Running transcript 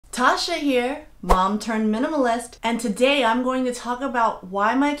Tasha here, mom turned minimalist, and today I'm going to talk about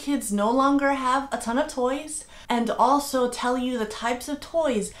why my kids no longer have a ton of toys and also tell you the types of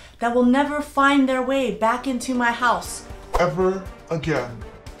toys that will never find their way back into my house ever again.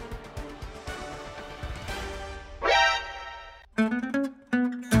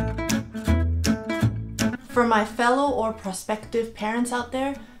 For my fellow or prospective parents out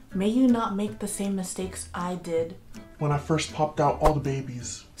there, may you not make the same mistakes I did When I first popped out all the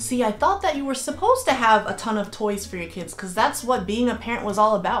babies. See, I thought that you were supposed to have a ton of toys for your kids because that's what being a parent was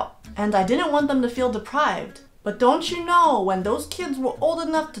all about. And I didn't want them to feel deprived. But don't you know, when those kids were old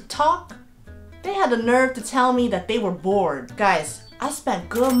enough to talk, they had the nerve to tell me that they were bored. Guys, I spent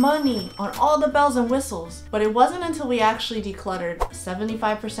good money on all the bells and whistles, but it wasn't until we actually decluttered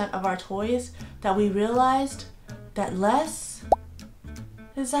 75% of our toys that we realized that less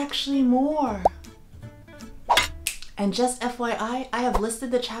is actually more. And just FYI, I have listed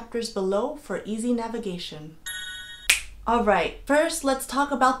the chapters below for easy navigation. Alright, first let's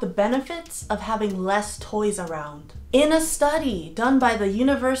talk about the benefits of having less toys around. In a study done by the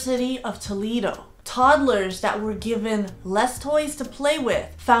University of Toledo, toddlers that were given less toys to play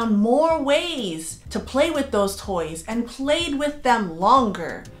with found more ways to play with those toys and played with them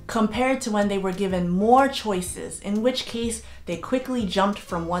longer compared to when they were given more choices, in which case they quickly jumped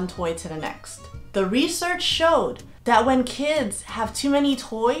from one toy to the next. The research showed that when kids have too many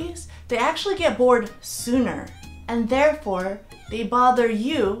toys, they actually get bored sooner, and therefore they bother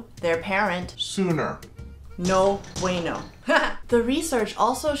you, their parent, Sooner. no bueno. The research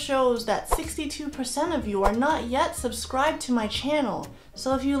also shows that 62% of you are not yet subscribed to my channel.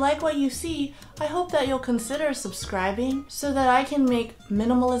 So if you like what you see, I hope that you'll consider subscribing so that I can make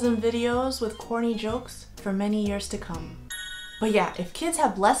minimalism videos with corny jokes for many years to come. But yeah, if kids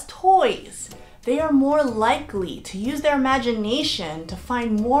have less toys, they are more likely to use their imagination to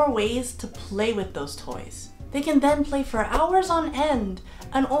find more ways to play with those toys. They can then play for hours on end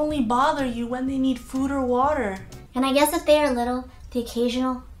and only bother you when they need food or water. And I guess if they are little, the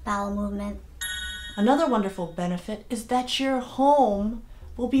occasional bowel movement. Another wonderful benefit is that your home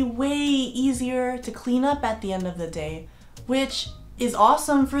will be way easier to clean up at the end of the day, which is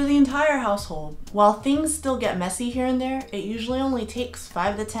awesome for the entire household. While things still get messy here and there, it usually only takes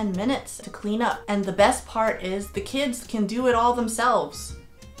 5 to 10 minutes to clean up. And the best part is the kids can do it all themselves.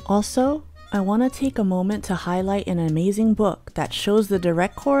 Also, I want to take a moment to highlight an amazing book that shows the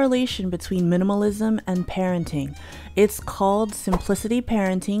direct correlation between minimalism and parenting. It's called Simplicity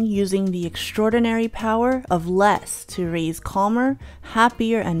Parenting: Using the Extraordinary Power of Less to Raise Calmer,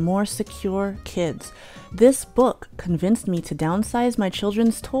 Happier, and More Secure Kids. This book convinced me to downsize my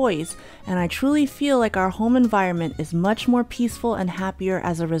children's toys, and I truly feel like our home environment is much more peaceful and happier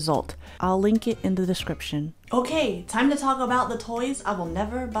as a result. I'll link it in the description. Okay, time to talk about the toys I will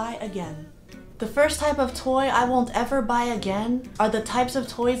never buy again. The first type of toy I won't ever buy again are the types of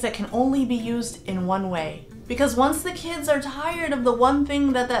toys that can only be used in one way. Because once the kids are tired of the one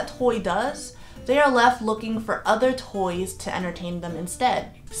thing that toy does, they are left looking for other toys to entertain them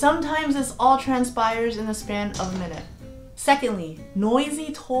instead. Sometimes this all transpires in the span of a minute. Secondly,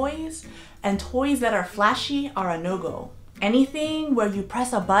 noisy toys and toys that are flashy are a no-go. Anything where you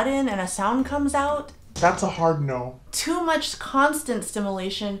press a button and a sound comes out, That's a hard no. too much constant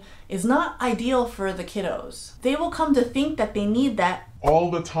stimulation is not ideal for the kiddos. They will come to think that they need that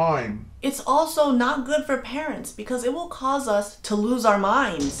All the time. It's also not good for parents because it will cause us to lose our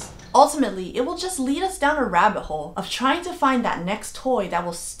minds. Ultimately, it will just lead us down a rabbit hole of trying to find that next toy that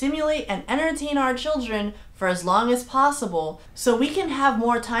will stimulate and entertain our children for as long as possible so we can have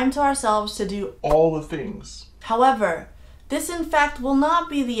more time to ourselves to do All the things. However, this in fact will not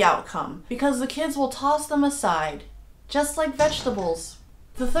be the outcome because the kids will toss them aside, just like vegetables.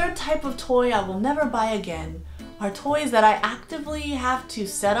 The third type of toy I will never buy again are toys that I actively have to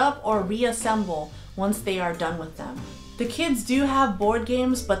set up or reassemble once they are done with them. The kids do have board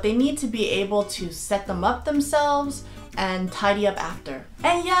games, but they need to be able to set them up themselves and tidy up after.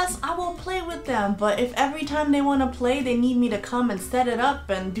 And yes, I will play with them, but if every time they want to play they need me to come and set it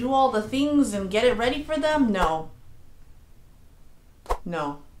up and do all the things and get it ready for them, no.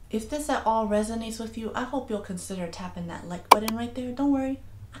 No. If this at all resonates with you, I hope you'll consider tapping that like button right there. Don't worry,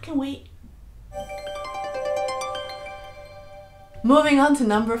 I can wait. Moving on to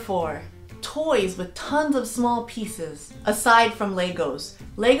number 4. Toys with tons of small pieces. Aside from Legos.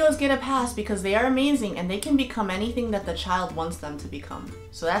 Legos get a pass because they are amazing and they can become anything that the child wants them to become.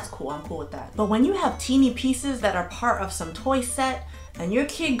 So that's cool, I'm cool with that. But when you have teeny pieces that are part of some toy set, and your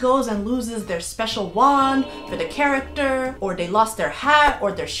kid goes and loses their special wand for the character, or they lost their hat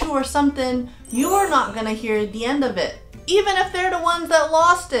or their shoe or something, you are not gonna hear the end of it. even if they're the ones that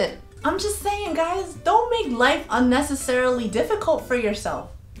lost it. I'm just saying, guys, don't make life unnecessarily difficult for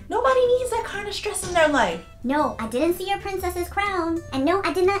yourself. Nobody needs that kind of stress in their life. No, I didn't see your princess's crown. And no,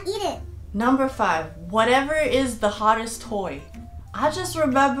 I did not eat it. Number 5, whatever is the hottest toy. I just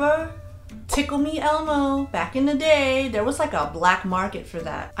remember Tickle Me Elmo. Back in the day, there was like a black market for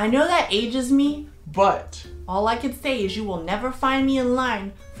that. I know that ages me, But all I can say is you will never find me in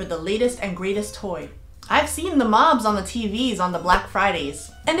line for the latest and greatest toy. I've seen the mobs on the TVs on the Black Fridays.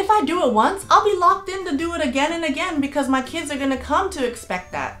 And if I do it once, I'll be locked in to do it again and again because my kids are gonna come to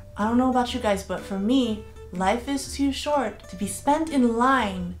expect that. I don't know about you guys, but for me, life is too short to be spent in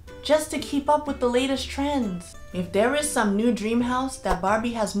line just to keep up with the latest trends. If there is some new dream house that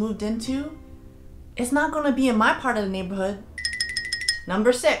Barbie has moved into, it's not gonna be in my part of the neighborhood.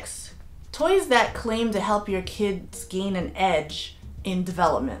 Number 6, toys that claim to help your kids gain an edge in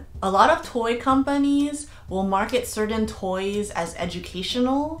development. A lot of toy companies will market certain toys as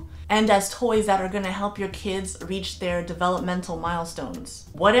educational and as toys that are going to help your kids reach their developmental milestones.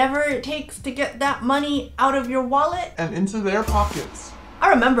 Whatever it takes to get that money out of your wallet. and into their pockets. I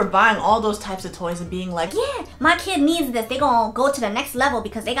remember buying all those types of toys and being like, Yeah, my kid needs this. They gonna go to the next level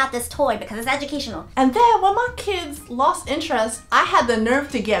because they got this toy because it's educational. and then when my kids lost interest, I had the nerve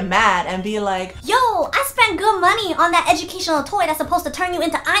to get mad and be like, Yo, I spent good money on that educational toy that's supposed to turn you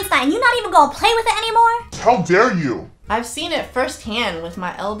into Einstein. And you're not even gonna play with it anymore? How dare you? I've seen it firsthand with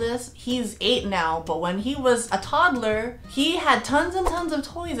my eldest. He's 8 now, but when he was a toddler, he had tons and tons of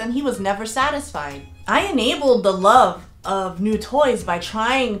toys and he was never satisfied. I enabled the love of new toys by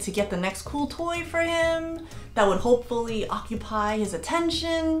trying to get the next cool toy for him that would hopefully occupy his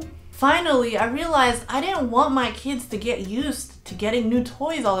attention. Finally, I realized I didn't want my kids to get used to getting new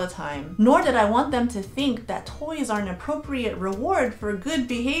toys all the time, nor did I want them to think that toys are an appropriate reward for good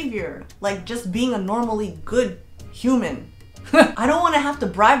behavior, like just being a normally good human. I don't want to have to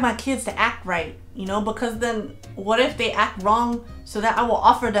bribe my kids to act right, you know, because then what if they act wrong so that I will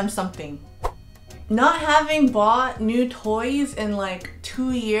offer them something? Not having bought new toys in like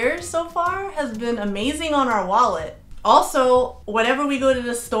 2 years so far has been amazing on our wallet. Also, whenever we go to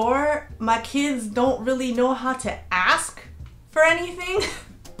the store, my kids don't really know how to ask for anything.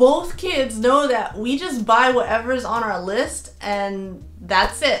 Both kids know that we just buy whatever's on our list and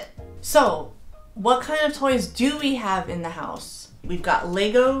that's it. So, what kind of toys do we have in the house? We've got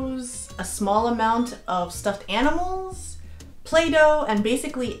Legos, a small amount of stuffed animals, Play-Doh, and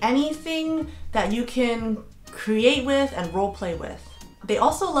basically anything that you can create with and role play with. They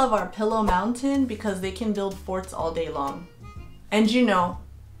also love our Pillow Mountain because they can build forts all day long. And you know,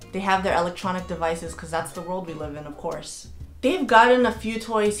 they have their electronic devices because that's the world we live in, of course. They've gotten a few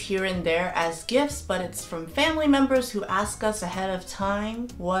toys here and there as gifts, but it's from family members who ask us ahead of time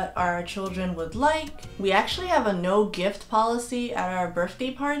what our children would like. We actually have a no gift policy at our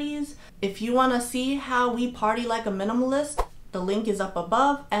birthday parties. If you want to see how we party like a minimalist, the link is up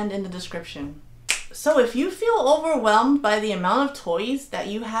above and in the description. So if you feel overwhelmed by the amount of toys that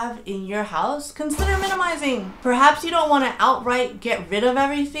you have in your house, consider minimizing. Perhaps you don't want to outright get rid of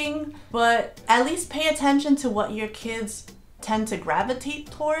everything, but at least pay attention to what your kids tend to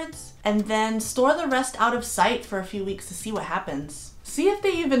gravitate towards, and then store the rest out of sight for a few weeks to see what happens. See if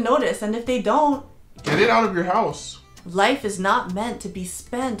they even notice, and if they don't, Get it out of your house. life is not meant to be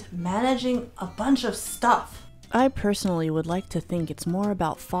spent managing a bunch of stuff. I personally would like to think it's more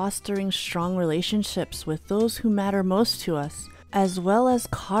about fostering strong relationships with those who matter most to us, as well as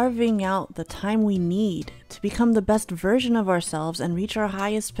carving out the time we need to become the best version of ourselves and reach our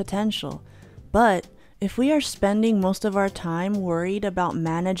highest potential. But if we are spending most of our time worried about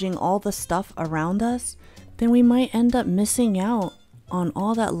managing all the stuff around us, then we might end up missing out on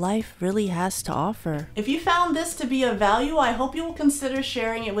all that life really has to offer. If you found this to be of value, I hope you will consider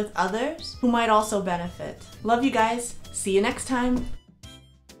sharing it with others who might also benefit. Love you guys. See you next time.